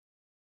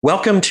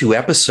Welcome to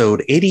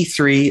episode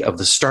 83 of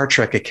the Star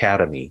Trek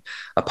Academy,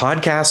 a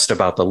podcast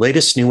about the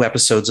latest new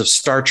episodes of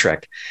Star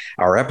Trek.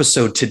 Our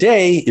episode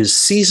today is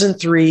Season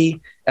 3,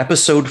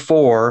 Episode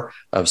 4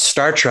 of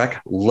Star Trek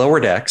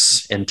Lower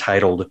Decks,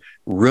 entitled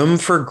Room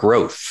for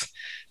Growth.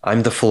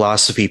 I'm the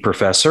philosophy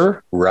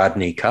professor,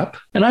 Rodney Cupp.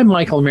 And I'm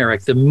Michael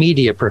Merrick, the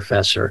media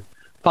professor.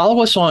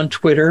 Follow us on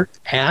Twitter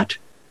at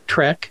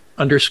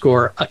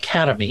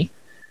Trek_Academy.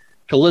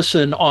 To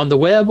listen on the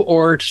web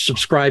or to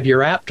subscribe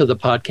your app to the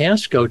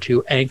podcast, go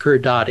to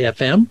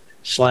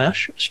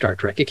anchor.fm/Star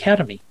Trek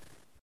Academy.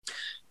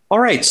 All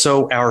right,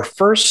 so our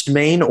first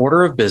main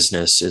order of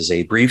business is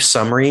a brief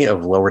summary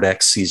of Lower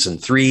Decks Season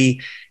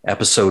 3,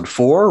 Episode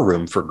 4,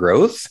 Room for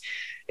Growth.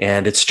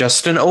 And it's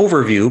just an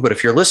overview, but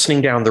if you're listening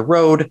down the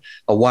road,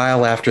 a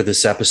while after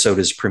this episode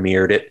is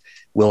premiered, it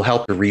will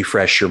help to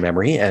refresh your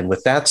memory. And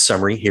with that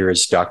summary, here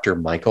is Dr.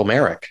 Michael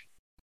Merrick.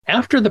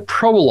 After the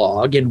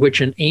prologue, in which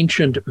an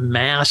ancient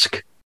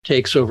mask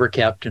takes over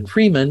Captain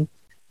Freeman,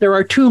 there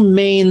are two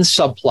main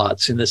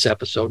subplots in this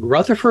episode.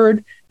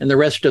 Rutherford and the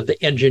rest of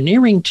the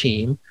engineering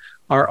team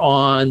are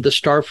on the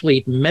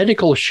Starfleet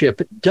medical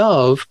ship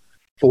Dove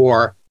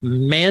for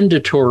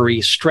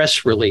mandatory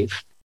stress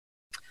relief.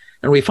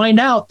 And we find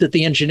out that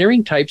the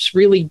engineering types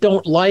really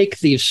don't like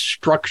these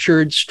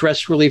structured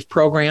stress relief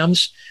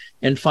programs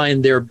and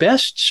find their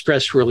best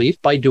stress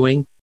relief by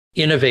doing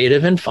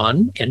innovative and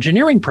fun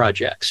engineering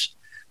projects.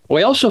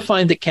 We also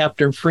find that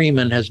Captain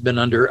Freeman has been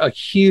under a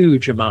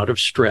huge amount of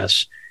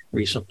stress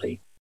recently.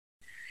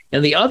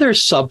 In the other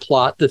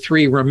subplot, the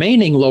three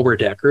remaining lower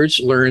deckers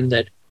learn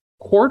that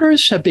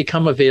quarters have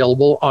become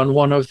available on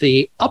one of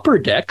the upper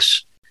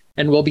decks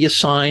and will be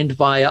assigned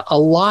via a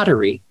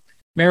lottery.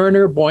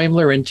 Mariner,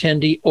 Boimler, and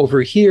Tendi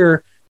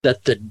overhear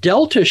that the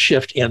Delta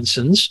Shift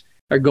ensigns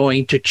are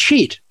going to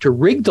cheat to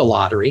rig the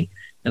lottery,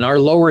 and our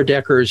lower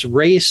deckers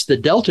race the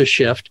Delta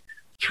Shift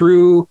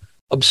through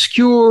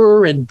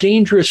obscure and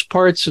dangerous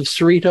parts of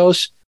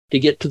Cerritos to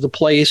get to the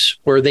place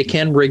where they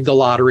can rig the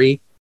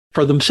lottery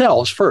for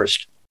themselves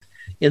first.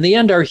 In the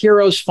end, our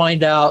heroes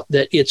find out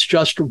that it's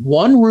just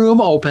one room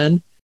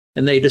open,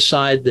 and they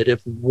decide that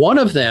if one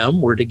of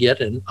them were to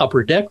get an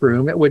upper deck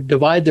room, it would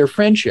divide their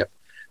friendship.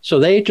 So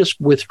they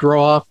just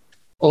withdraw,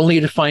 only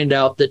to find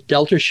out that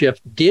Delta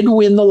Shift did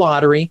win the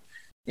lottery,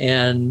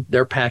 and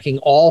they're packing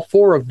all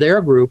four of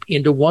their group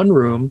into one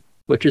room,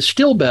 which is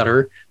still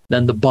better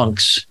than the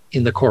bunks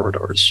in the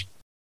corridors.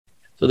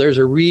 So there's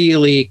a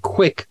really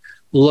quick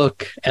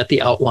look at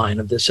the outline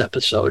of this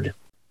episode.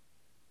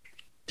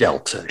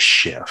 Delta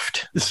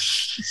Shift.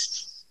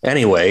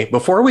 Anyway,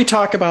 before we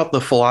talk about the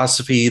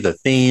philosophy, the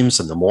themes,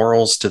 and the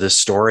morals to this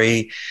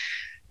story,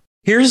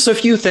 here's a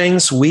few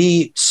things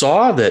we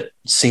saw that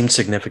seemed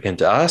significant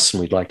to us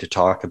and we'd like to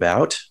talk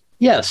about.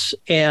 Yes,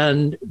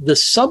 and the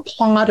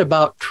subplot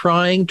about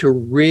trying to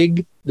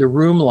rig the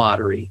room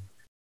lottery,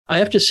 I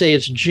have to say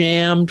it's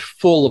jammed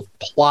full of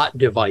plot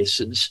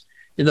devices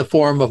in the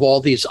form of all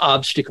these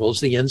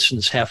obstacles the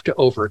ensigns have to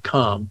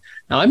overcome.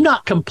 Now, I'm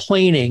not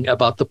complaining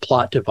about the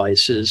plot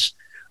devices.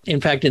 In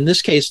fact, in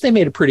this case, they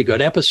made a pretty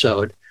good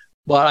episode,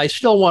 but I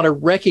still want to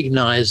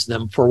recognize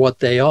them for what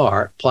they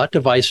are. Plot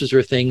devices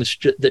are things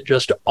that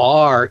just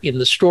are in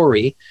the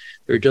story.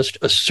 They're just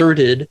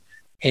asserted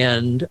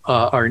and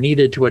are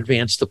needed to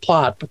advance the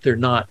plot, but they're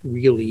not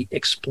really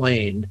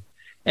explained.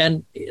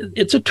 And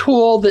it's a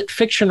tool that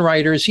fiction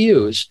writers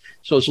use.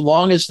 So as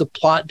long as the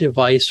plot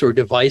device or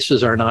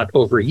devices are not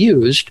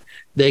overused,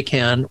 they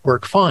can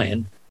work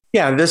fine.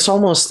 Yeah, this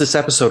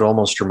episode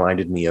almost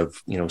reminded me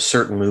of,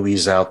 certain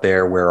movies out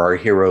there where our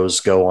heroes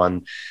go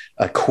on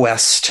a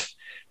quest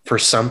for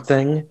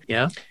something.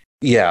 Yeah.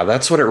 Yeah,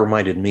 that's what it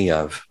reminded me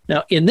of.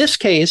 Now, in this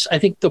case, I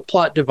think the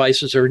plot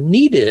devices are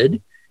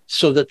needed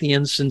so that the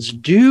ensigns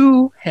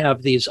do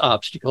have these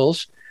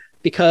obstacles,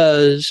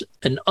 because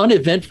an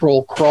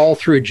uneventful crawl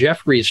through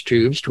Jeffries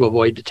tubes to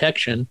avoid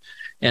detection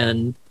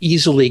and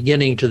easily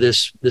getting to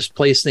this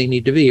place they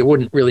need to be, it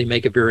wouldn't really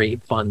make a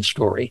very fun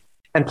story.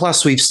 And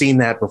plus, we've seen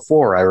that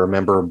before. I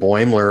remember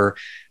Boimler,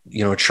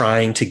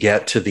 trying to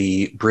get to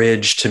the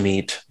bridge to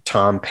meet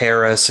Tom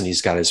Paris, and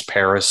he's got his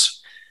Paris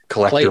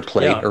collector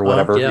plate or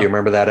whatever. Yeah. Do you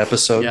remember that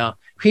episode? Yeah.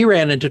 He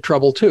ran into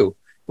trouble too.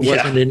 It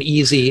wasn't an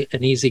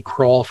easy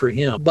crawl for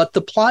him. But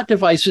the plot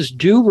devices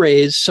do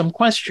raise some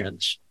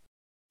questions.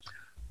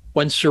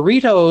 When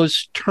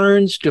Cerritos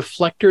turns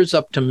deflectors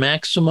up to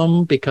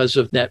maximum because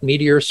of that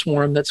meteor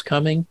swarm that's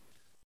coming,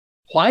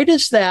 why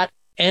does that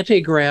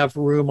anti-grav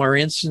room our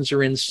ensigns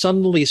are in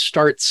suddenly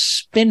start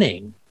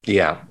spinning?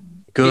 Yeah,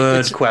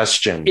 good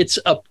question. It's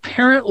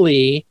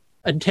apparently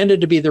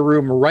intended to be the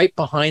room right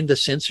behind the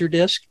sensor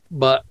disk,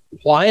 but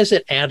why is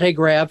it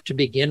anti-grav to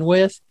begin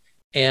with?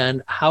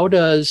 And how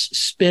does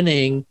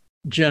spinning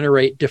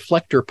generate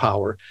deflector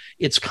power?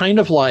 It's kind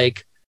of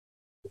like,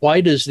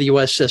 why does the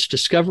USS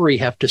Discovery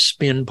have to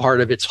spin part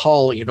of its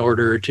hull in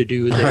order to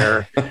do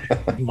their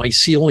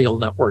mycelial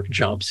network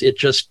jumps? It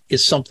just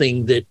is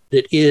something that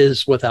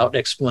is without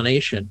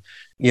explanation.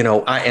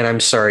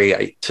 I'm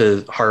sorry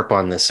to harp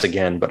on this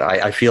again, but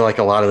I feel like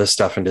a lot of the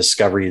stuff in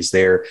Discovery is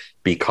there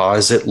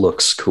because it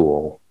looks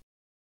cool.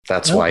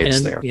 That's Well, why it's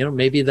and, there.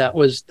 maybe that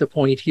was the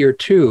point here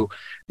too.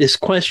 This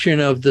question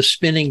of the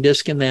spinning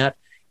disc and that,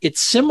 it's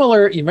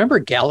similar. You remember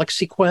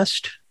Galaxy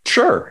Quest?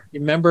 Sure.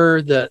 You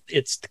remember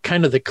it's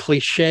kind of the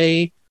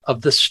cliche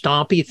of the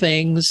stompy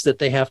things that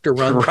they have to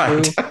run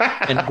Right. through.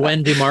 And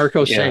Gwen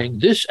DeMarco Yeah. saying,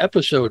 this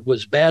episode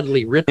was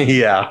badly written.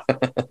 Yeah.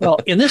 Well,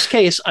 in this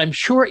case, I'm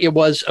sure it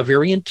was a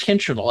very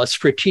intentional, a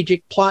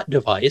strategic plot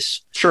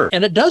device. Sure.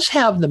 And it does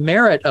have the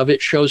merit of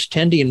it shows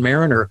Tendi and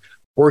Mariner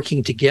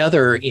working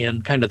together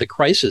in kind of the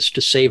crisis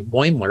to save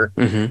Boimler.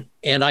 Mm-hmm.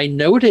 And I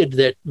noted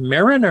that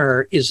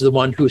Mariner is the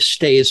one who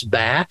stays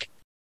back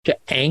to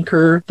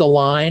anchor the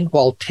line,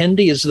 while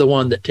Tendi is the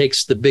one that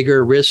takes the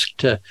bigger risk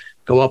to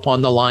go up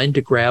on the line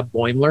to grab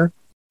Boimler.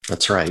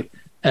 That's right.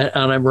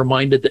 And I'm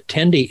reminded that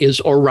Tendi is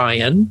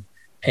Orion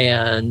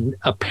and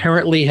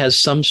apparently has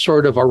some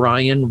sort of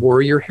Orion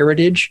warrior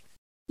heritage,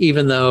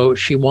 even though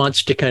she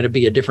wants to kind of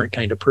be a different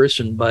kind of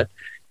person. But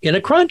in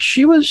a crunch,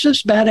 she was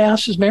as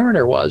badass as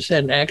Mariner was.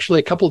 And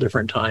actually a couple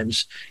different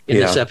times in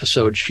this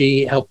episode,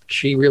 she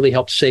really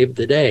helped save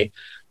the day.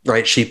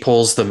 Right. She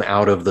pulls them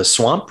out of the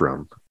swamp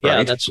room.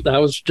 Right? Yeah, I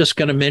was just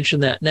going to mention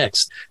that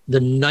next.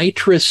 The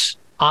nitrous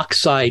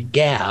oxide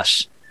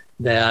gas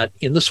that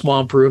in the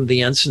swamp room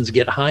the ensigns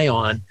get high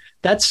on,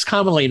 that's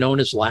commonly known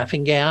as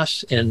laughing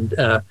gas. And,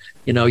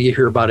 you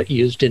hear about it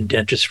used in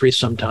dentistry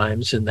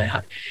sometimes in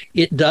that.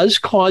 It does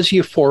cause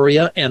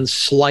euphoria and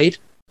slight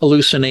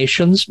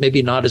hallucinations,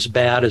 maybe not as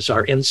bad as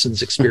our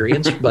ensigns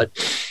experienced, but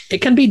it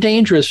can be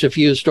dangerous if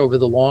used over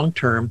the long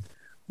term.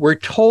 We're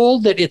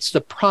told that it's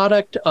the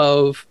product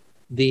of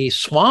the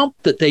swamp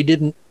that they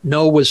didn't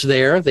know was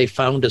there. They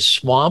found a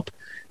swamp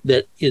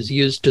that is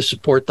used to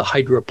support the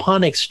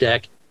hydroponics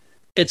deck.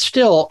 It's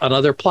still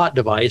another plot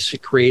device.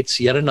 It creates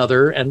yet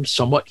another and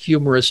somewhat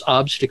humorous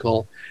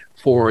obstacle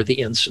for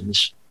the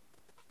ensigns.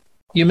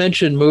 You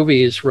mentioned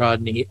movies,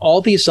 Rodney.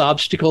 All these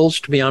obstacles,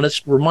 to be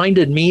honest,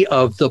 reminded me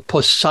of the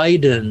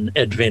Poseidon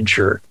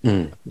Adventure.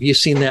 Have you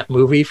seen that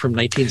movie from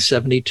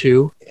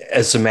 1972?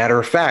 As a matter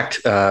of fact,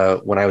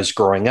 when I was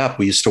growing up,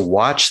 we used to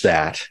watch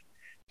that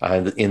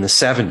in the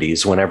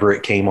 70s whenever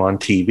it came on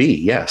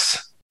TV.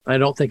 Yes. I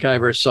don't think I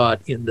ever saw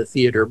it in the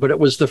theater, but it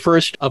was the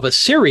first of a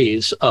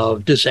series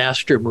of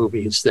disaster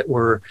movies that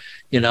were,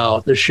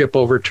 the ship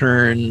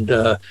overturned,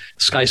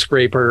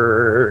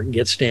 skyscraper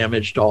gets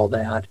damaged, all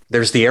that.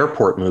 There's the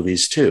airport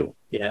movies too.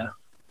 Yeah.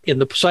 In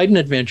the Poseidon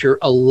Adventure,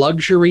 a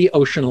luxury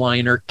ocean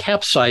liner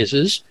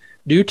capsizes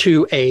due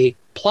to a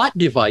plot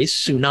device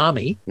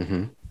tsunami.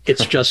 Mm-hmm.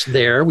 It's just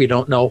there. We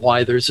don't know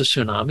why there's a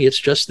tsunami. It's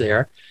just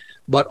there.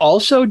 But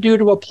also due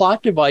to a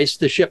plot device,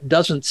 the ship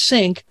doesn't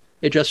sink.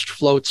 It just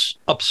floats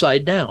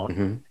upside down.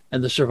 Mm-hmm.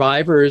 And the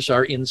survivors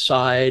are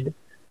inside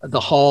the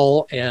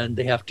hull and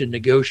they have to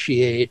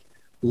negotiate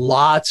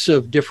lots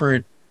of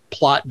different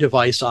plot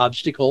device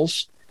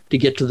obstacles to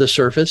get to the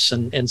surface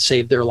and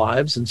save their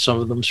lives. And some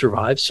of them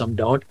survive, some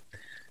don't.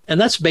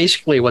 And that's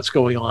basically what's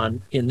going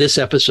on in this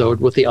episode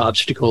with the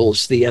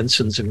obstacles the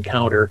ensigns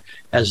encounter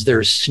as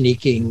they're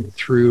sneaking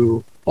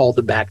through all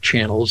the back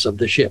channels of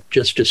the ship.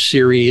 Just a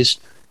series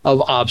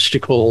of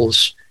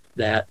obstacles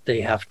that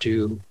they have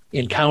to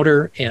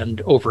encounter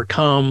and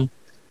overcome.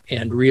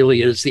 And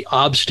really it is the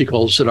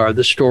obstacles that are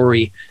the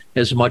story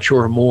as much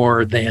or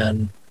more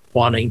than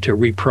wanting to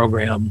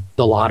reprogram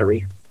the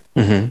lottery.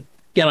 Mm-hmm.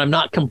 Again, I'm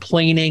not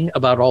complaining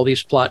about all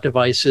these plot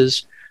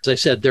devices. As I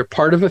said, they're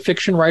part of a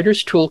fiction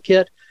writer's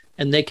toolkit,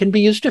 and they can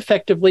be used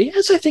effectively,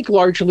 as I think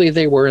largely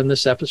they were in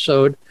this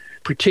episode,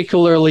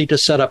 particularly to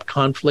set up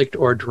conflict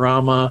or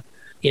drama.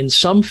 In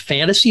some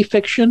fantasy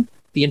fiction,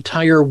 the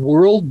entire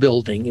world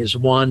building is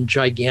one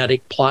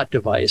gigantic plot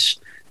device.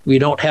 We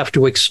don't have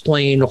to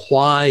explain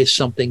why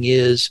something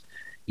is.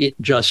 It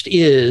just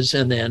is,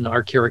 and then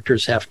our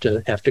characters have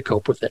to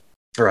cope with it.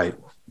 Right.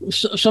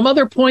 So, some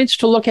other points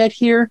to look at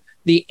here.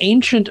 The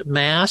ancient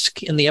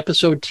mask in the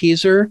episode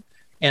teaser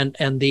and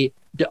the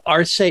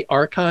Arce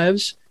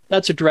archives,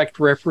 that's a direct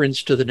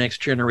reference to the Next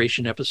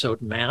Generation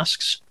episode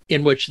Masks,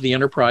 in which the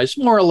Enterprise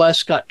more or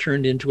less got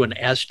turned into an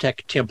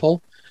Aztec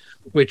temple,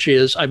 which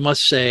is, I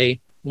must say,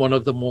 one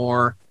of the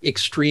more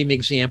extreme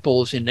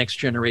examples in Next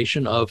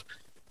Generation of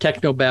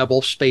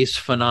technobabble space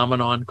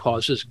phenomenon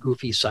causes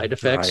goofy side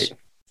effects.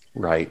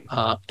 Right.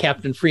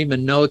 Captain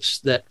Freeman notes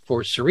that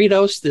for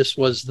Cerritos, this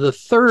was the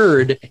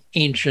third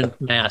ancient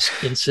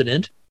mask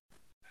incident,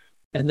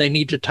 and they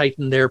need to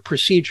tighten their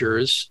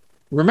procedures.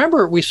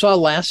 Remember, we saw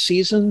last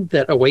season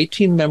that away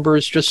team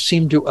members just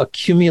seem to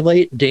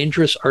accumulate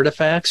dangerous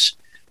artifacts,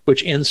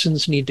 which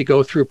ensigns need to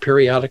go through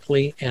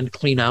periodically and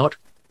clean out.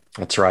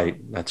 That's right.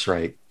 That's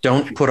right.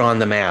 Don't put on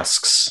the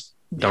masks.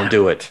 Don't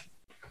do it.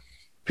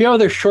 A few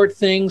other short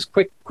things,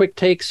 quick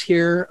takes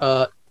here.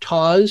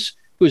 Taz,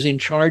 who's in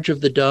charge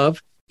of the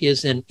Dove,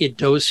 is an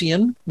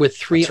Idosian with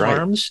three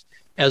arms,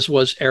 as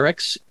was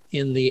Eric's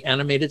in the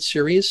animated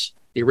series,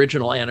 the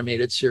original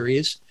animated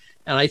series.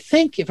 And I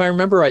think, if I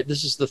remember right,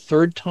 this is the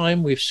third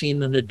time we've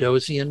seen an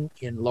Idosian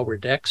in Lower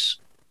Decks.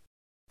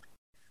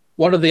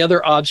 One of the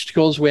other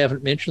obstacles we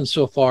haven't mentioned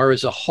so far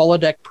is a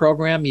holodeck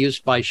program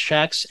used by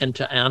Shax and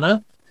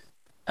Ta'ana.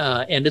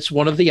 and it's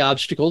one of the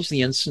obstacles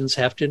the ensigns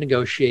have to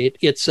negotiate.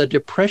 It's a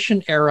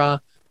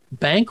Depression-era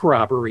bank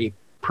robbery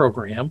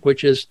program,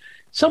 which is in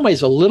some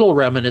ways a little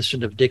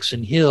reminiscent of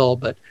Dixon Hill,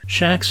 but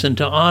Shax and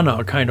Ta'ana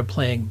are kind of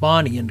playing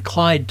Bonnie and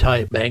Clyde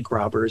type bank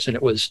robbers. And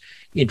it was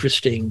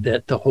interesting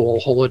that the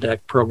whole holodeck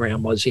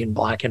program was in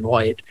black and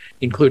white,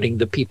 including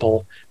the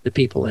people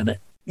in it.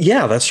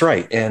 Yeah, that's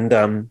right. And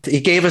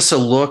it gave us a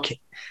look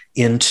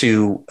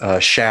into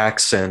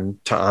Shax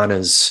and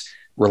Ta'ana's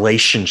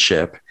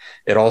relationship.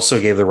 It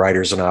also gave the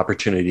writers an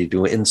opportunity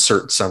to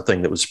insert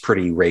something that was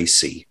pretty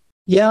racy.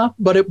 Yeah,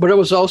 but it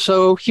was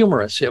also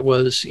humorous. It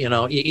was,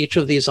 each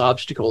of these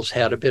obstacles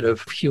had a bit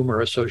of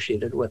humor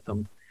associated with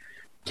them.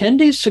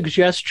 Tendi's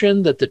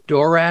suggestion that the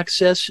door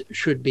access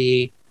should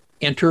be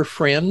enter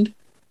friend,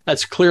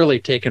 that's clearly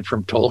taken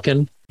from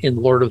Tolkien.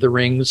 In Lord of the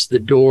Rings, the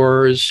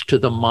doors to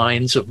the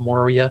mines of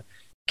Moria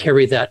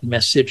carry that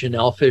message in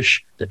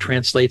Elfish that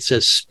translates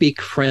as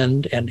speak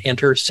friend and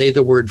enter, say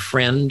the word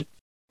friend,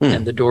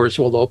 and the doors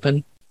will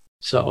open.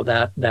 So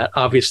that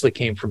obviously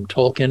came from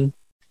Tolkien.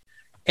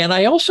 And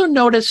I also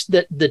noticed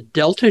that the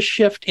Delta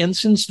Shift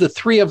ensigns, the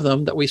three of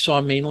them that we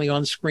saw mainly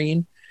on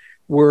screen,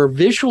 were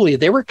visually,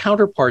 they were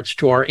counterparts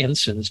to our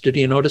ensigns. Did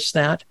you notice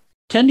that?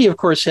 Tendi, of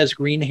course, has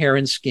green hair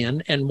and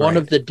skin, and one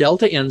of the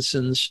Delta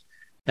ensigns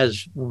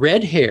has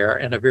red hair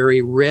and a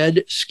very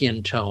red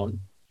skin tone.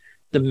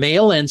 The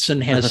male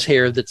ensign has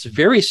hair that's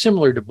very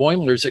similar to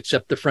Boimler's,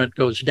 except the front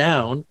goes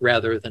down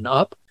rather than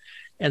up.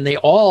 And they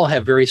all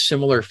have very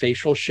similar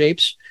facial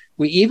shapes.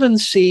 We even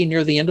see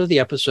near the end of the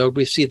episode,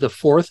 we see the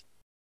fourth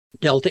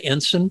Delta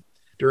ensign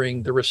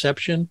during the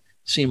reception,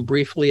 see him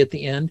briefly at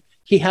the end.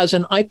 He has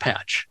an eye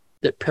patch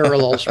that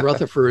parallels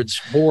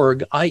Rutherford's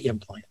Borg eye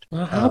implant.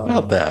 Well, how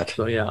about that?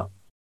 So, yeah.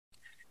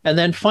 And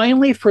then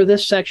finally, for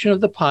this section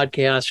of the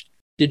podcast,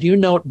 did you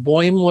note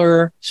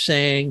Boimler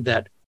saying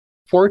that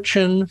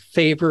fortune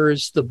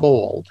favors the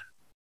bold?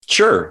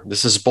 Sure.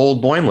 This is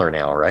bold Boimler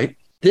now, right?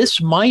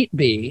 It might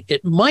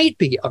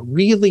be a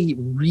really,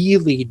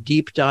 really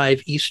deep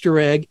dive Easter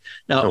egg.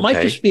 Now, it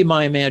might just be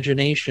my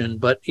imagination,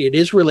 but it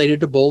is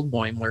related to Bold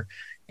Boimler.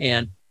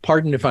 And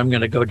pardon if I'm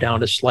going to go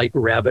down a slight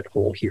rabbit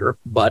hole here,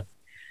 but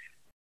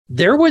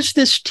there was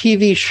this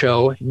TV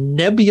show,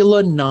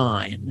 Nebula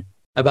 9,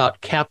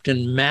 about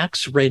Captain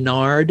Max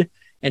Reynard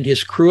and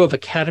his crew of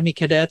Academy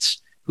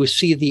cadets who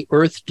see the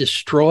Earth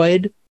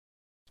destroyed,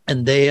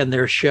 and they and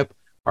their ship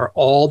are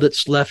all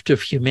that's left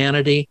of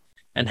humanity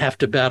and have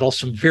to battle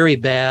some very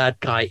bad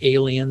guy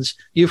aliens.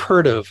 You've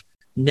heard of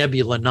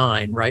Nebula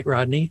 9, right,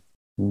 Rodney?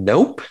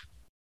 Nope.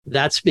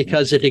 That's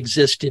because it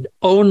existed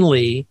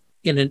only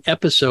in an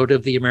episode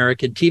of the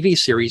American TV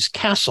series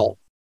Castle.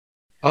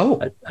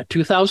 Oh. A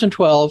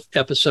 2012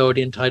 episode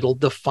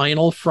entitled The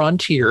Final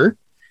Frontier,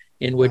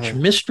 in which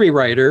mystery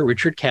writer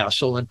Richard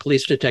Castle and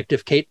police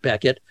detective Kate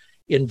Beckett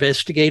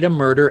investigate a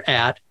murder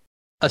at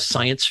a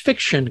science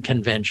fiction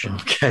convention.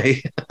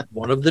 Okay.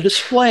 One of the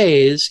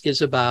displays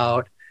is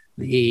about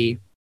the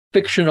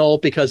fictional,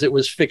 because it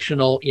was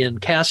fictional in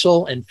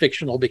Castle, and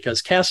fictional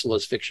because Castle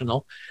is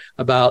fictional,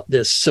 about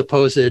this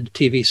supposed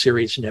TV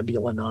series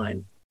Nebula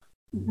 9.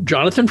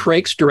 Jonathan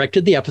Frakes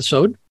directed the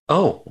episode.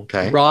 Oh,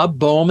 okay. Rob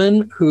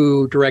Bowman,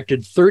 who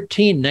directed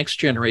 13 Next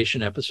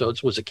Generation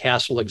episodes, was a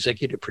Castle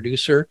executive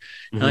producer.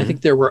 And I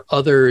think there were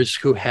others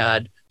who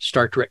had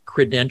Star Trek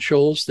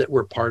credentials that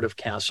were part of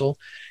Castle.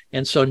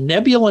 And so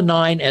Nebula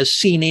 9, as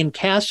seen in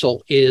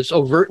Castle, is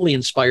overtly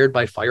inspired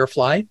by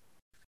Firefly.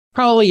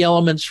 Probably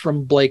elements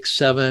from Blake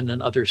 7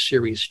 and other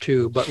series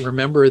too, but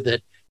remember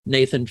that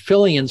Nathan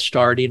Fillion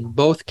starred in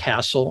both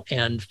Castle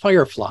and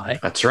Firefly.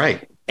 That's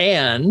right.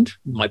 And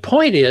my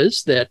point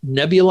is that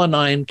Nebula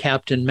 9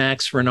 Captain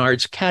Max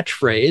Renard's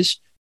catchphrase,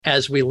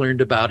 as we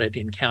learned about it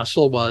in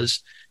Castle,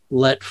 was,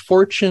 "Let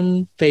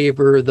fortune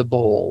favor the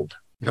bold."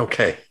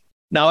 Okay.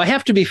 Now, I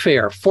have to be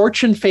fair.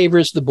 Fortune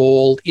favors the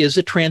bold is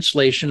a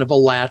translation of a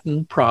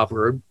Latin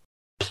proverb.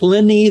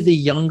 Pliny the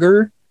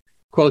Younger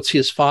quotes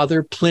his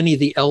father, Pliny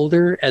the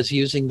Elder, as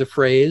using the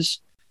phrase.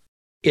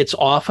 It's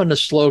often a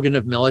slogan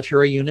of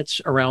military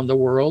units around the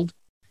world.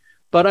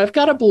 But I've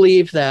got to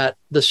believe that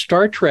the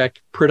Star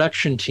Trek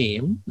production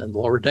team and the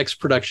Lower Decks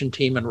production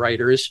team and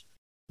writers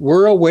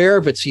were aware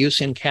of its use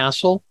in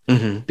Castle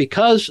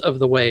because of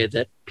the way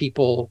that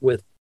people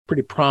with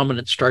pretty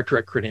prominent Star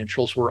Trek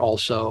credentials were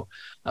also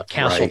a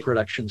Castle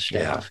production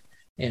staff.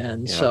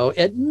 And so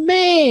it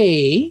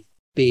may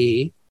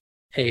be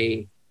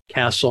a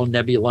Castle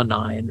Nebula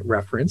 9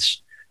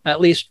 reference. At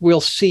least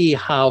we'll see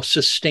how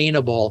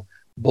sustainable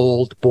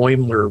Bold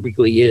Boimler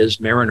really is.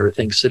 Mariner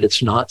thinks that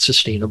it's not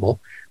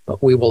sustainable,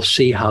 but we will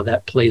see how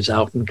that plays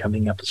out in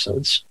coming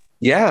episodes.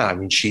 Yeah, I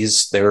mean,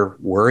 they're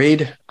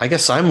worried. I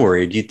guess I'm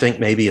worried. You'd think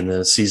maybe in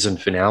the season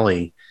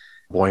finale,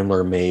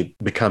 Boimler may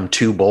become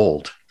too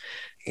bold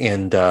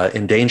and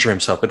endanger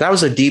himself. But that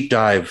was a deep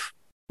dive,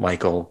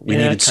 Michael. We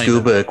needed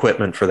scuba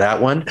equipment for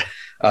that one.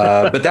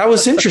 But that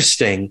was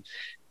interesting.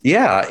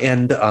 Yeah.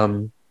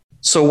 And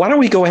so why don't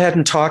we go ahead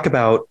and talk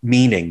about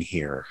meaning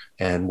here?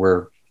 And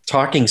we're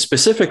talking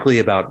specifically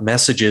about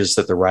messages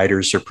that the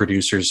writers or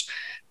producers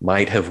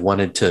might have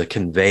wanted to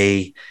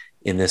convey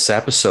in this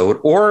episode,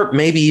 or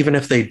maybe even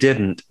if they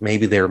didn't,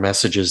 maybe they're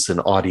messages an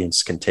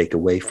audience can take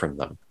away from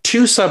them.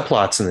 Two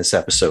subplots in this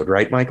episode,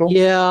 right, Michael?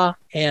 Yeah,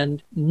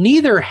 and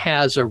neither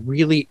has a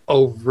really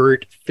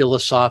overt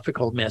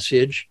philosophical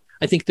message.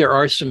 I think there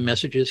are some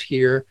messages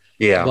here,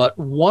 but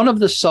one of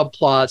the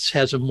subplots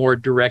has a more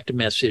direct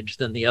message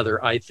than the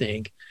other, I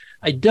think.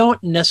 I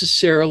don't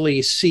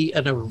necessarily see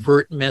an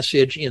overt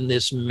message in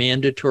this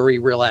mandatory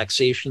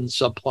relaxation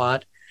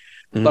subplot,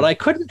 but I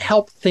couldn't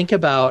help think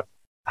about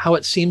how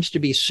it seems to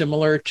be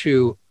similar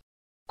to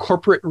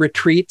corporate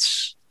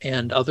retreats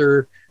and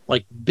other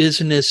like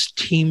business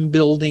team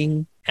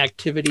building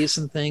activities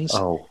and things.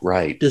 Oh,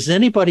 right. Does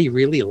anybody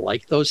really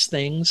like those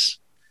things?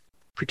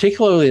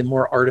 Particularly the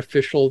more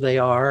artificial they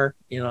are.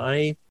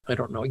 I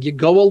don't know. You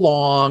go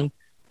along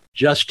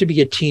just to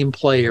be a team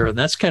player. And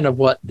that's kind of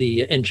what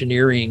the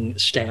engineering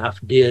staff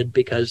did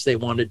because they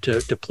wanted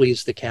to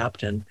please the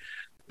captain.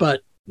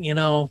 But,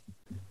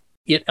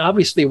 it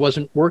obviously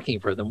wasn't working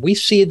for them. We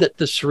see that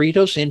the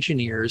Cerritos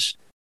engineers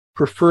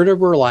prefer to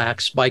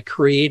relax by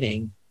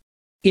creating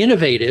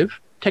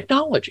innovative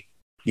technology,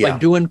 by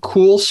doing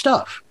cool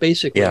stuff,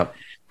 basically. Yeah.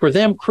 For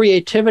them,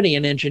 creativity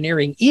and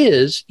engineering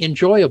is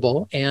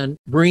enjoyable, and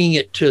bringing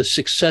it to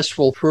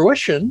successful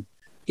fruition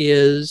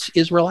is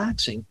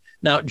relaxing.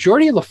 Now,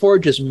 Geordi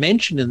LaForge is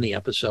mentioned in the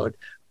episode,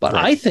 but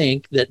I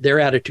think that their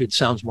attitude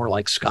sounds more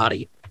like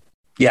Scotty.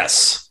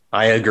 Yes,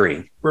 I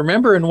agree.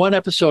 Remember in one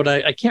episode,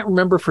 I can't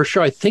remember for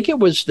sure, I think it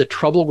was The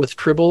Trouble with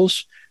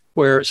Tribbles,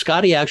 where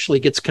Scotty actually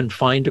gets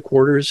confined to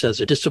quarters as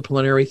a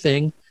disciplinary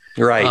thing.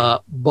 Right.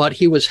 But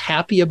he was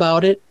happy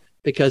about it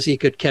because he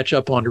could catch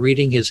up on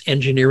reading his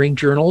engineering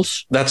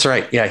journals. That's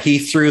right. Yeah, he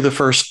threw the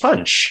first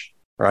punch,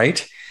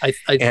 right? I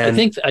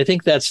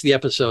think that's the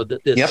episode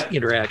that this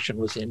interaction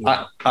was in.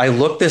 I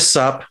looked this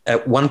up.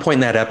 At one point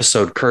in that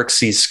episode, Kirk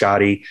sees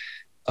Scotty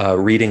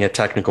reading a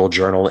technical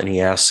journal, and he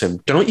asks him,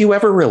 "Don't you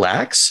ever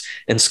relax?"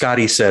 And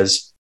Scotty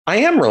says, "I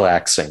am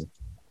relaxing."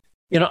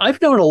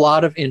 I've known a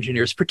lot of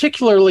engineers,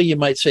 particularly you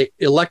might say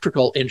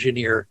electrical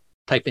engineer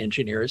type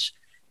engineers.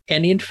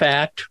 And in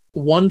fact,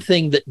 one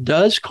thing that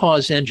does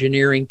cause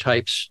engineering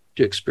types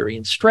to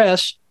experience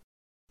stress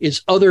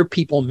is other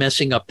people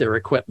messing up their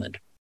equipment.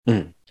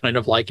 Kind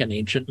of like an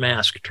ancient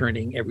mask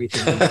turning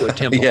everything into a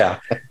temple.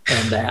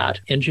 And that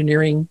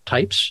engineering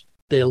types,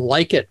 they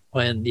like it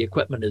when the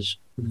equipment is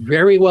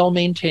very well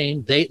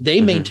maintained.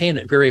 They maintain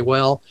it very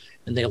well,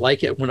 and they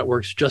like it when it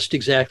works just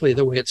exactly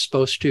the way it's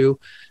supposed to.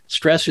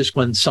 Stress is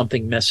when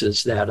something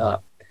messes that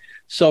up.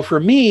 So for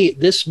me,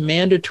 this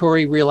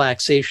mandatory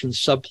relaxation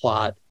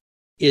subplot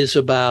is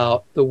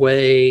about the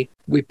way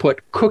we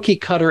put cookie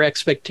cutter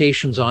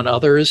expectations on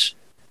others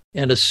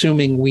and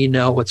assuming we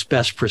know what's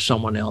best for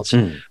someone else.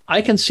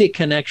 I can see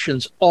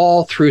connections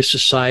all through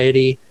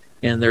society,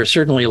 and there are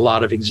certainly a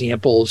lot of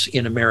examples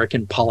in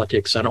American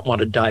politics. I don't want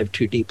to dive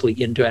too deeply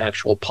into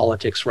actual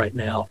politics right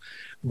now,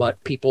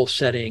 but people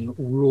setting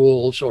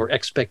rules or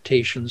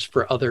expectations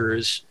for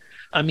others.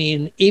 I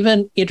mean,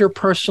 even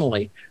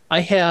interpersonally, I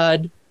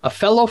had a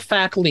fellow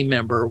faculty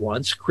member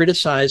once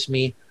criticize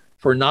me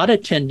for not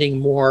attending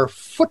more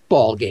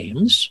football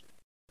games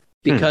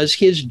because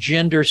his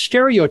gender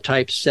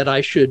stereotypes said I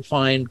should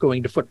find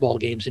going to football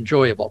games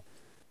enjoyable.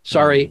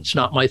 Sorry, it's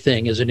not my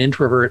thing. As an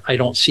introvert, I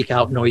don't seek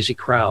out noisy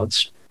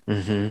crowds.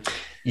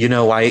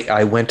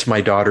 I went to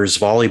my daughter's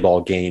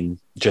volleyball game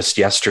just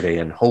yesterday,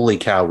 and holy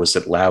cow, was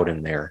it loud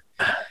in there.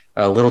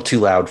 A little too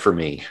loud for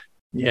me.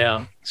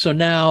 Yeah. So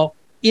now,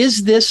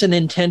 is this an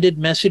intended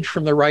message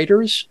from the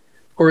writers,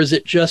 or is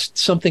it just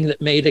something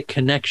that made a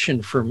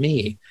connection for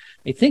me?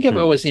 I think if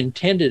it was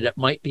intended, it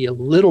might be a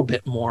little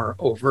bit more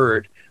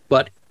overt,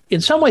 but in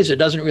some ways it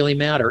doesn't really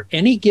matter.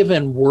 Any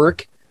given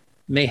work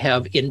may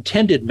have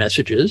intended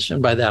messages,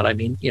 and by that I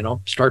mean,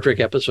 Star Trek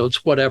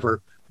episodes,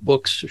 whatever,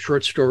 books,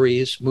 short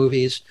stories,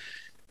 movies.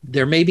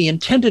 There may be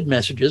intended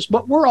messages,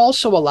 but we're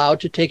also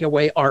allowed to take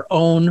away our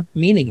own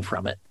meaning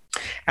from it.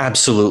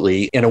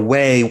 Absolutely. In a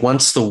way,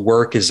 once the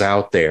work is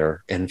out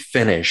there and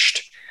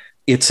finished,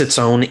 it's its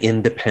own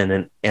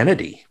independent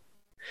entity.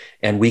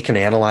 And we can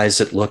analyze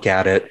it, look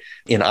at it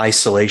in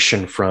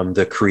isolation from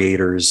the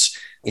creator's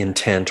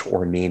intent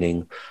or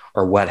meaning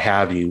or what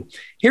have you.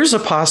 Here's a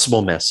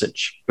possible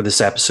message for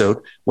this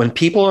episode. When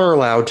people are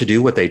allowed to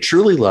do what they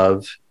truly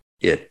love,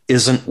 it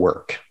isn't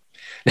work.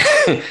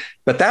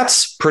 But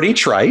that's pretty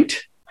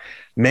trite.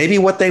 Maybe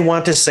what they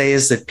want to say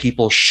is that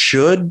people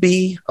should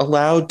be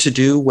allowed to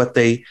do what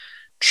they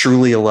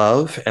truly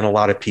love. And a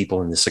lot of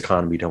people in this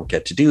economy don't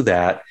get to do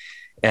that.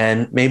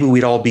 And maybe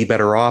we'd all be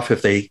better off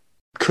if they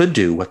could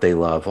do what they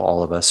love,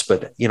 all of us.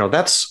 But,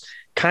 that's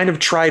kind of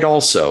trite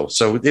also.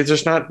 So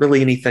there's not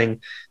really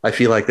anything I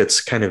feel like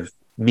that's kind of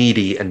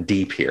meaty and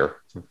deep here.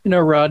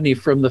 Rodney,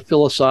 from the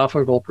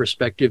philosophical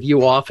perspective,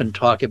 you often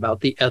talk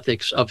about the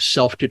ethics of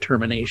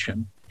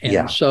self-determination.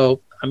 And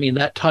so,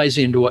 that ties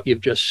into what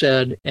you've just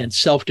said, and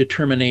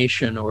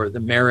self-determination or the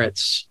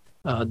merits,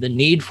 the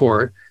need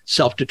for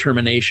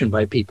self-determination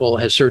by people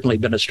has certainly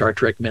been a Star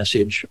Trek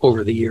message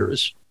over the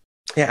years.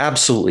 Yeah,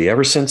 absolutely.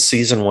 Ever since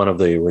season 1 of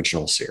the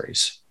original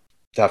series.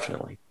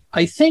 Definitely.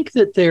 I think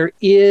that there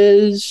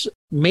is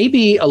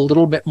maybe a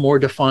little bit more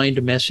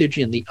defined message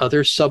in the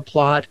other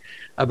subplot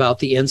about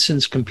the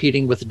ensigns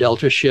competing with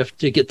Delta Shift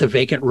to get the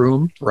vacant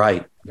room.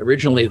 Right.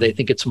 Originally, they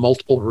think it's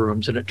multiple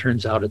rooms, and it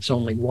turns out it's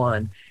only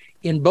one.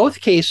 In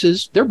both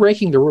cases, they're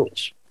breaking the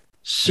rules,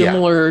 Yeah.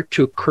 similar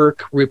to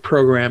Kirk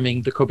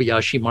reprogramming the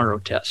Kobayashi-Maru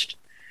test.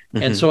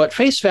 And Hmm. so at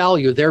face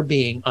value, they're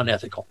being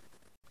unethical.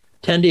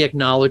 Tendi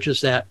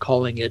acknowledges that,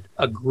 calling it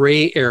a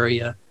gray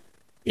area.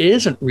 It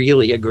isn't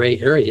really a gray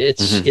area.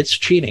 Hmm. It's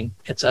cheating.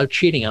 It's out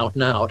cheating out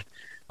and out.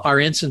 Our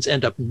ensigns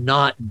end up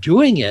not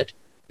doing it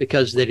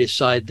because they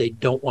decide they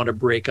don't want to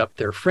break up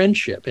their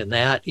friendship. And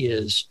that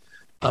is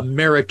a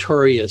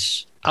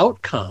meritorious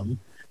outcome,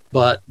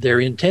 but their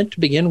intent to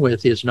begin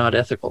with is not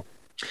ethical.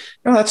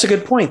 No, that's a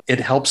good point. It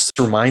helps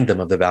to remind them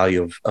of the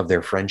value of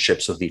their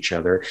friendships with each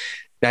other.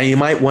 Now, you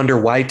might wonder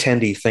why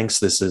Tendi thinks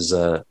this is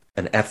an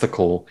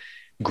ethical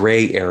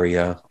gray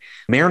area.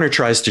 Mariner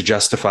tries to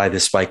justify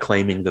this by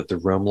claiming that the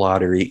room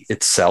lottery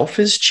itself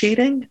is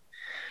cheating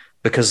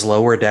because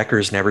lower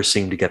deckers never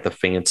seem to get the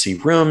fancy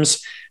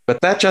rooms.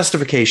 But that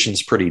justification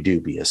is pretty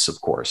dubious, of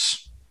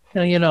course.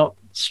 Now,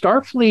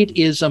 Starfleet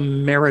is a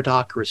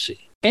meritocracy.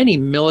 Any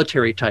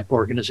military type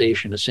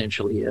organization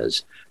essentially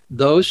is.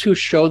 Those who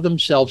show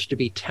themselves to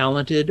be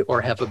talented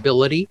or have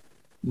ability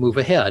move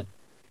ahead.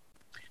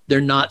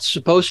 They're not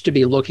supposed to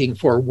be looking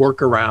for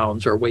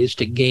workarounds or ways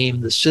to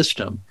game the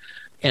system.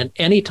 And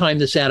anytime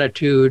this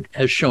attitude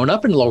has shown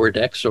up in lower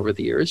decks over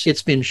the years,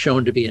 it's been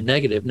shown to be a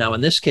negative. Now, in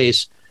this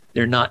case,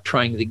 they're not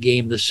trying to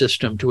game the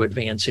system to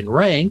advance in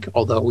rank,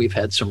 although we've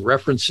had some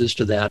references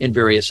to that in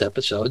various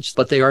episodes,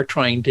 but they are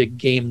trying to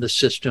game the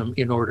system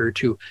in order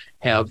to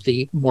have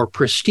the more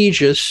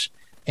prestigious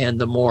and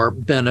the more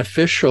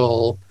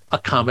beneficial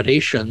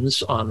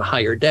accommodations on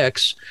higher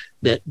decks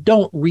that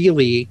don't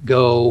really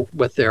go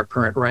with their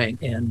current rank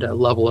and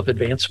level of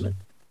advancement.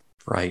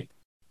 Right.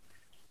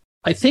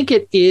 I think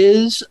it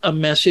is a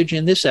message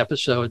in this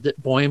episode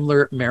that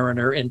Boimler,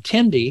 Mariner, and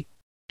Tendi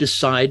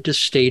decide to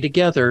stay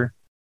together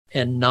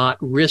and not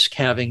risk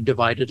having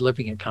divided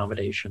living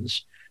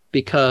accommodations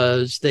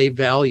because they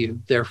value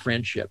their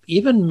friendship.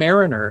 Even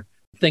Mariner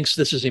thinks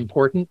this is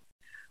important.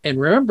 And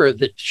remember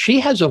that she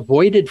has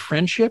avoided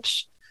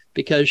friendships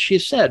because she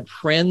said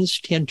friends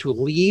tend to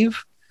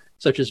leave,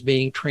 such as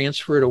being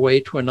transferred away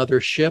to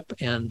another ship.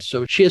 And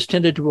so she has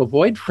tended to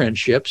avoid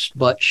friendships,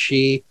 but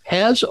she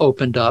has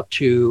opened up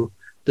to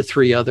the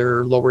three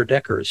other lower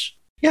deckers.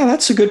 Yeah,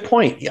 that's a good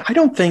point. I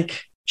don't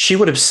think she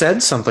would have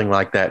said something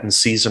like that in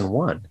season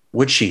one.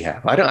 Would she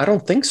have? I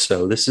don't think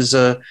so.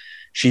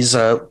 She's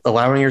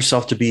allowing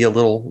herself to be a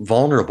little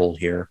vulnerable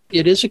here.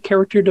 It is a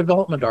character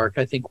development arc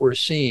I think we're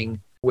seeing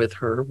with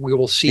her. We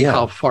will see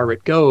how far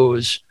it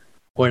goes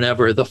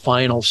whenever the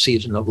final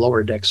season of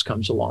Lower Decks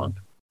comes along.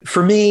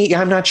 For me,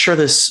 I'm not sure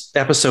this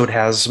episode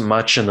has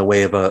much in the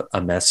way of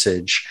a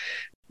message,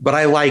 but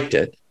I liked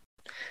it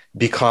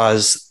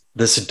because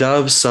this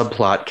Dove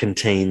subplot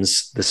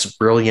contains this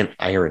brilliant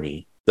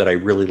irony that I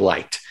really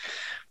liked.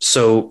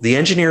 So the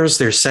engineers,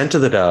 they're sent to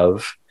the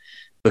Dove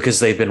because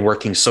they've been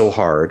working so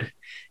hard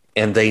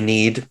and they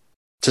need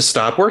to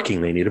stop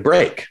working. They need a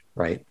break,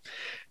 right?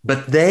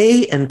 But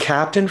they and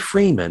Captain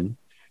Freeman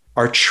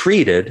are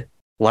treated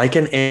like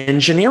an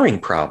engineering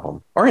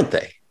problem, aren't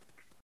they?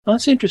 Well,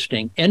 that's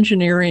interesting.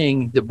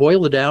 Engineering, to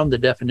boil it down, the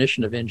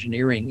definition of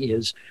engineering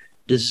is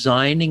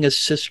designing a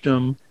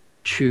system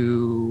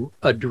to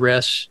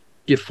address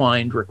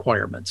defined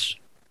requirements.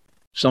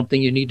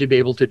 Something you need to be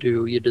able to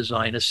do, you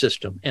design a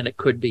system. And it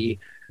could be,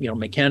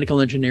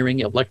 mechanical engineering,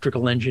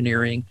 electrical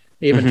engineering.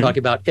 They even talk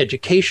about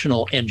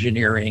educational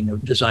engineering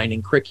of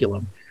designing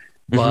curriculum.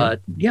 But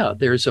yeah,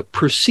 there's a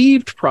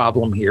perceived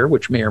problem here,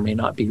 which may or may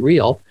not be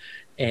real.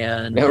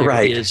 And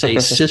there is a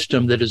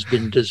system that has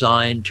been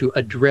designed to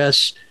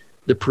address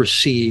the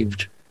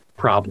perceived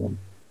problem.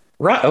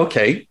 Right.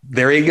 Okay.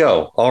 There you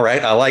go. All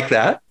right. I like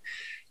that.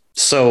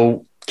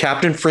 So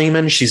Captain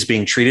Freeman, she's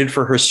being treated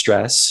for her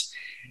stress.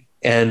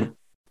 And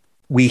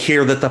we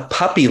hear that the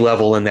puppy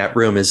level in that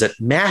room is at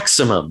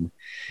maximum.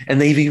 And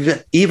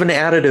they've even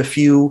added a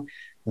few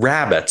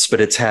rabbits,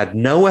 but it's had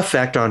no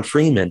effect on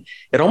Freeman.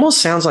 It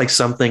almost sounds like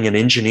something an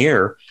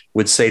engineer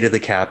would say to the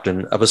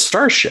captain of a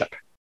starship,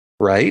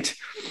 right?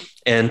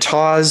 And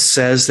Taz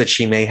says that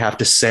she may have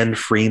to send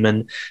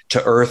Freeman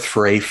to Earth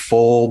for a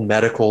full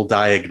medical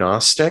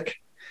diagnostic,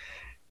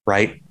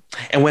 right?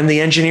 And when the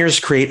engineers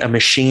create a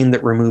machine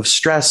that removes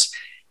stress,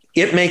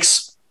 it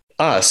makes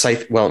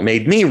it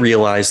made me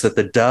realize that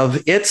the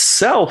Dove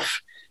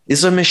itself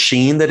is a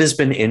machine that has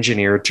been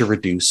engineered to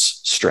reduce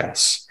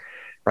stress,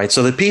 right?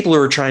 So the people who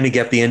are trying to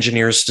get the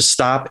engineers to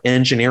stop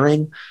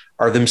engineering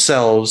are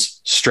themselves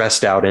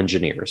stressed out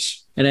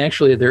engineers. And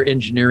actually, their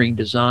engineering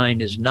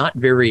design is not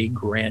very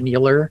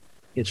granular.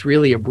 It's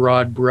really a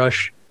broad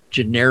brush,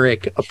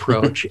 generic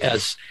approach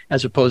as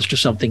opposed to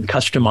something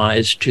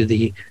customized to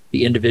the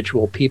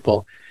individual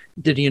people.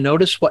 Did you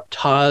notice what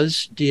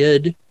Taz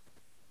did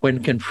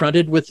when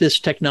confronted with this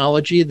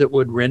technology that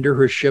would render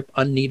her ship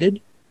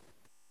unneeded?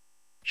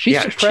 She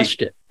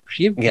suppressed it.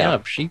 She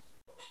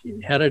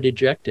had it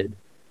ejected.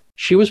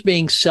 She was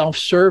being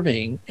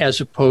self-serving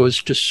as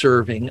opposed to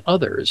serving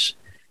others.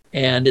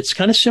 And it's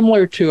kind of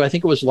similar to, I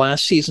think it was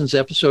last season's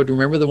episode.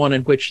 Remember the one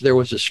in which there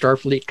was a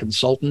Starfleet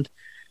consultant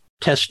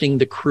testing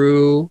the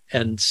crew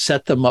and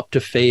set them up to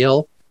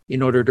fail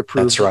in order to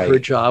prove that her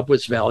job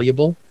was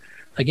valuable?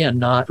 Again,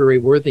 not very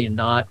worthy and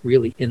not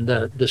really in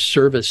the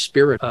service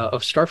spirit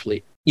of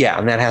Starfleet. Yeah,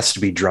 and that has to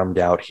be drummed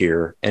out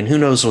here. And who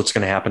knows what's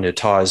going to happen to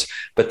Taz,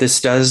 but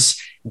this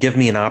does give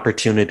me an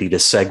opportunity to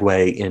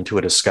segue into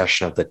a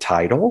discussion of the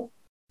title,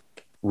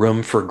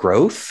 Room for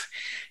Growth.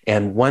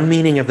 And one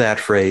meaning of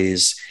that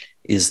phrase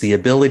is the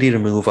ability to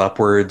move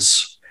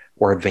upwards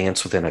or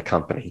advance within a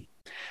company.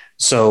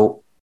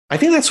 So I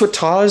think that's what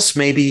Taz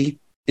maybe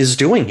is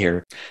doing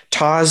here.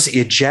 Taz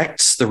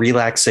ejects the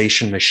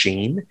relaxation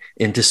machine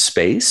into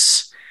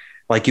space.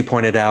 Like you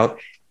pointed out,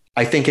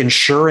 I think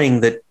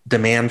ensuring that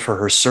demand for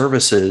her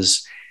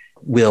services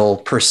will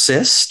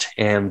persist,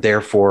 and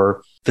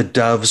therefore the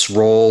Dove's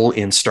role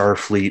in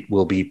Starfleet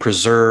will be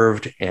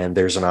preserved, and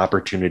there's an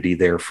opportunity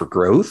there for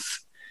growth,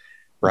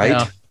 right?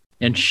 Yeah.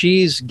 And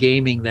she's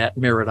gaming that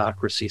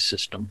meritocracy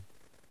system.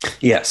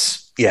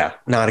 Yes. Yeah.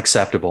 Not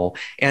acceptable.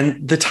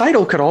 And the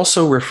title could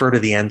also refer to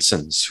the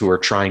ensigns who are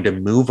trying to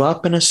move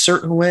up in a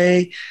certain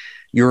way.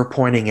 You were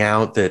pointing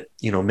out that,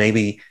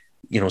 maybe,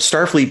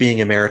 Starfleet being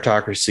a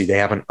meritocracy, they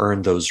haven't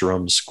earned those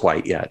rooms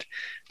quite yet.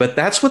 But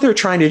that's what they're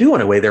trying to do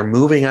in a way. They're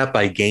moving up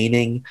by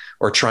gaining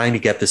or trying to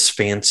get this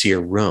fancier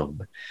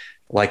room,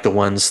 like the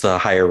ones the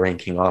higher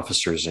ranking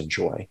officers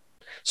enjoy.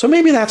 So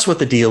maybe that's what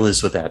the deal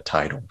is with that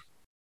title.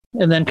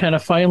 And then kind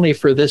of finally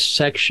for this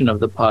section of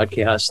the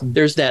podcast,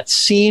 there's that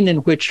scene in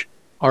which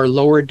our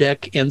lower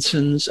deck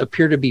ensigns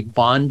appear to be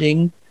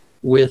bonding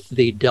with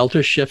the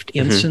Delta Shift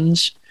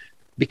ensigns.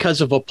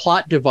 Because of a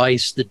plot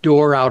device, the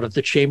door out of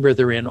the chamber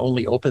they're in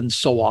only opens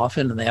so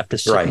often and they have to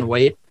sit and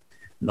wait.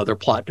 Another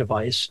plot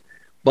device.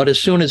 But as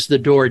soon as the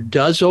door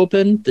does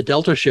open, the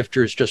Delta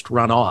Shifters just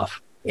run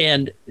off.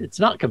 And it's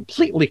not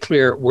completely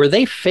clear, were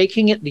they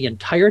faking it the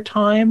entire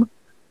time?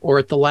 Or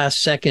at the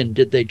last second,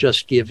 did they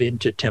just give in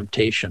to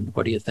temptation?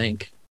 What do you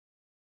think?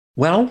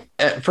 Well,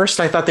 at first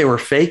I thought they were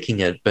faking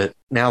it, but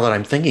now that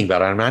I'm thinking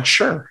about it, I'm not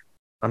sure.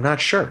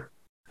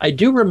 I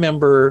do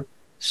remember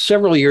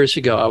several years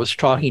ago, I was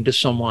talking to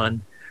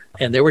someone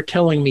and they were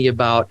telling me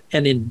about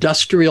an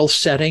industrial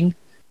setting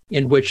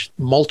in which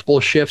multiple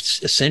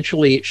shifts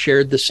essentially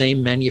shared the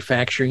same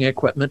manufacturing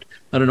equipment.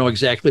 I don't know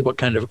exactly what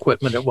kind of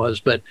equipment it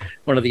was, but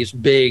one of these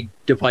big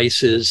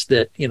devices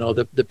that,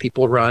 the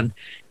people run.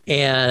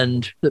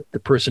 And the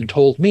person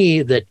told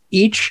me that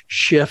each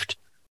shift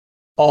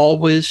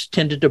always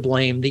tended to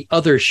blame the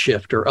other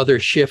shift or other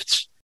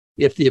shifts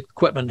if the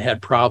equipment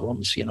had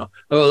problems.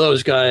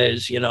 Those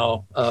guys,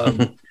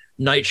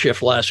 night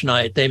shift last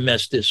night, they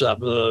messed this up,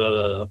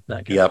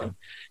 that kind of thing.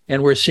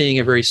 And we're seeing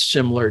a very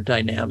similar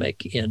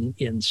dynamic in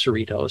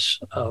Cerritos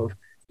of,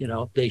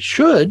 they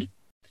should,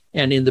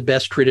 and in the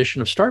best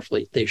tradition of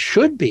Starfleet, they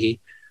should be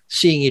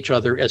seeing each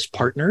other as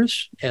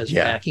partners, as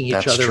backing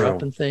each other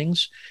up and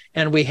things.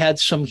 And we had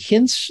some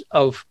hints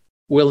of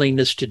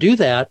willingness to do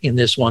that in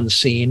this one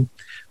scene.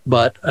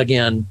 But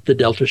again, the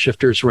Delta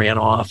Shifters ran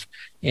off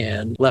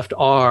and left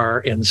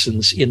our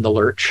ensigns in the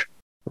lurch.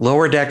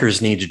 Lower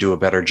deckers need to do a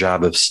better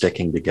job of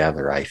sticking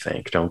together, I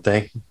think, don't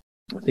they?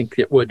 I think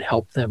it would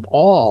help them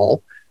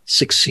all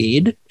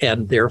succeed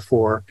and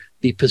therefore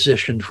be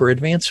positioned for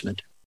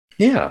advancement.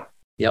 Yeah.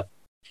 Yep.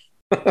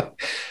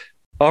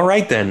 All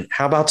right, then.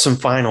 How about some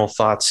final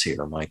thoughts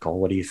here, Michael?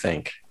 What do you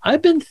think?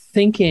 I've been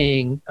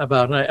thinking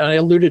about, and I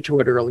alluded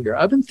to it earlier,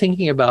 I've been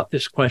thinking about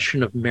this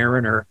question of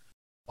Mariner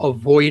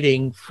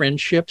avoiding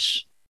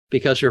friendships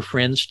because her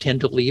friends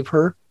tend to leave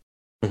her.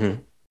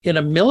 Mm-hmm. In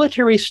a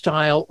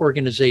military-style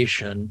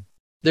organization,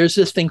 there's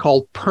this thing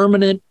called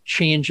permanent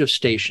change of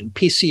station,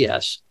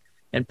 PCS.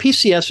 And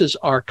PCSs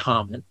are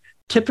common.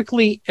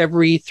 Typically,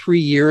 every 3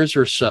 years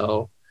or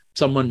so,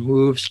 someone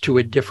moves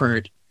to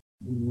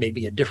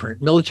maybe a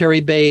different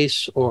military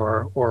base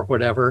or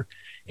whatever.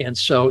 And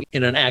so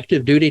in an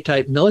active duty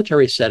type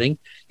military setting,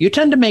 you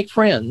tend to make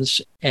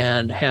friends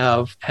and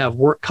have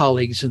work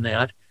colleagues in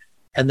that,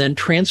 and then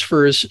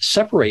transfers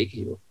separate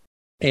you.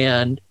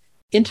 And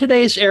in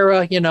today's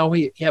era,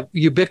 we have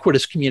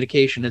ubiquitous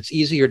communication. It's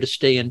easier to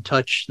stay in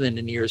touch than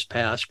in years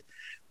past,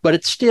 but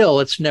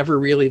it's never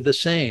really the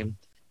same.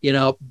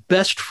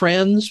 Best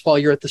friends while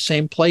you're at the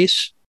same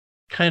place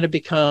kind of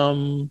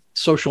become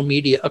social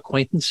media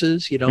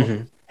acquaintances. You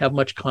don't have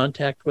much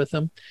contact with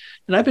them.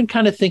 And I've been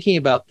kind of thinking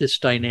about this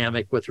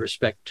dynamic with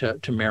respect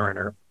to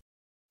Mariner.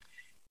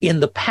 In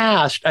the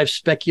past, I've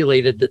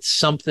speculated that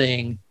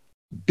something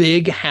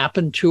big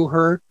happened to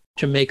her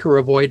to make her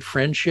avoid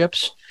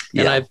friendships.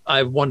 Yeah. And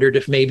I've wondered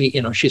if maybe,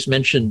 she's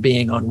mentioned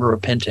being on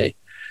Ruapente,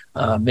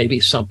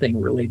 maybe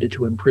something related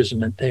to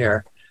imprisonment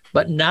there.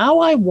 But now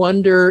I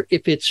wonder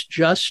if it's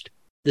just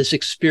this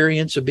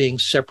experience of being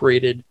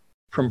separated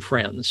from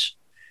friends.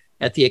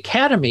 At the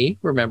academy,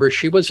 remember,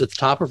 she was at the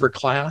top of her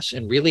class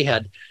and really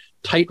had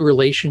tight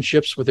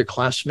relationships with her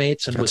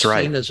classmates and was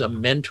seen as a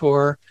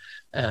mentor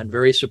and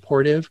very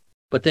supportive.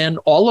 But then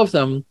all of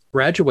them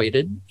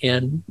graduated,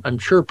 and I'm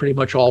sure pretty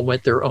much all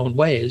went their own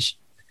ways.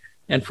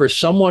 And for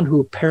someone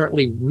who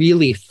apparently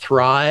really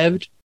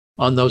thrived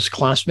on those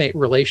classmate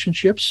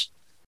relationships,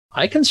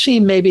 I can see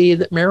maybe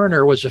that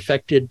Mariner was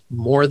affected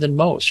more than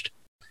most.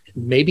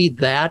 Maybe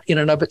that in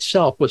and of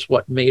itself was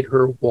what made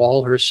her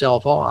wall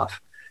herself off.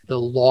 The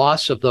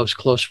loss of those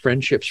close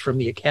friendships from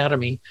the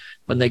academy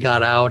when they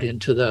got out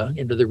into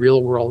the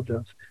real world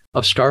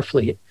of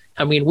Starfleet.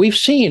 I mean, we've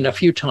seen a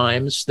few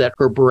times that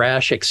her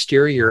brash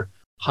exterior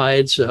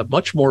hides a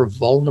much more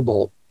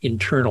vulnerable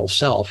internal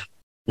self.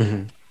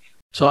 Mm-hmm.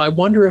 So I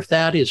wonder if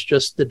that is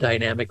just the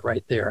dynamic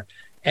right there.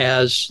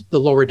 As the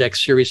Lower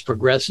Decks series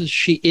progresses,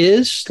 she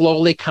is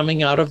slowly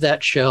coming out of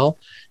that shell,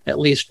 at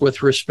least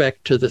with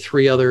respect to the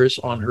three others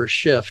on her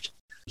shift.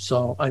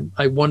 So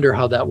I wonder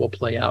how that will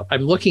play out.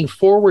 I'm looking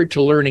forward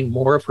to learning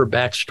more of her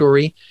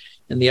backstory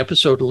in the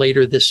episode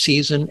later this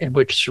season in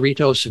which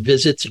Cerritos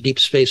visits Deep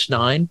Space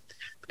Nine,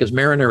 because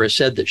Mariner has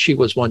said that she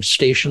was once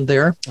stationed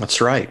there.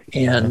 That's right.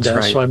 And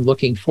so I'm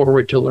looking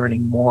forward to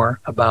learning more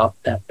about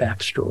that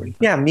backstory.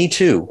 Yeah, me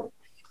too.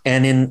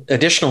 And in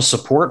additional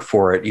support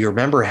for it, you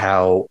remember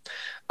how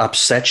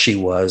upset she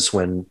was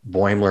when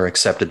Boimler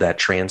accepted that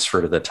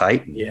transfer to the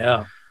Titan.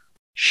 Yeah.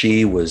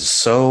 She was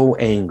so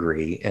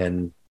angry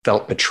and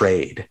felt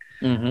betrayed.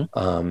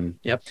 Mm-hmm.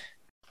 Yep.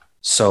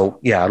 So,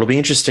 yeah, it'll be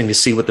interesting to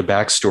see what the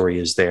backstory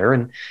is there.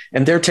 And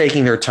they're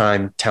taking their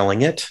time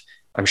telling it.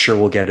 I'm sure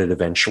we'll get it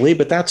eventually,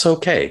 but that's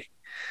okay.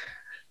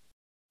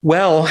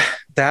 Well,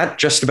 that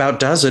just about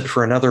does it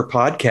for another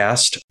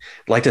podcast.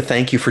 I'd like to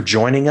thank you for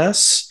joining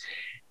us.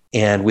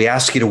 And we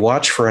ask you to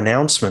watch for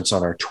announcements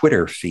on our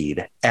Twitter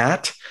feed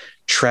at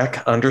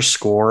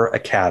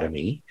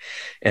Trek_Academy.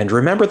 And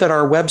remember that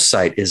our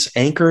website is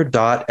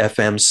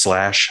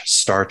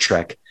anchor.fm/Star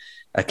Trek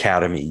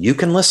Academy. You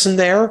can listen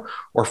there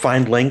or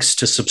find links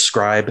to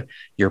subscribe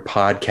your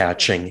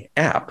podcatching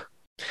app.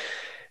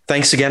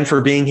 Thanks again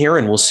for being here,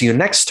 and we'll see you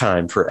next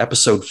time for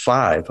episode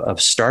 5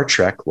 of Star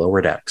Trek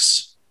Lower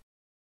Decks.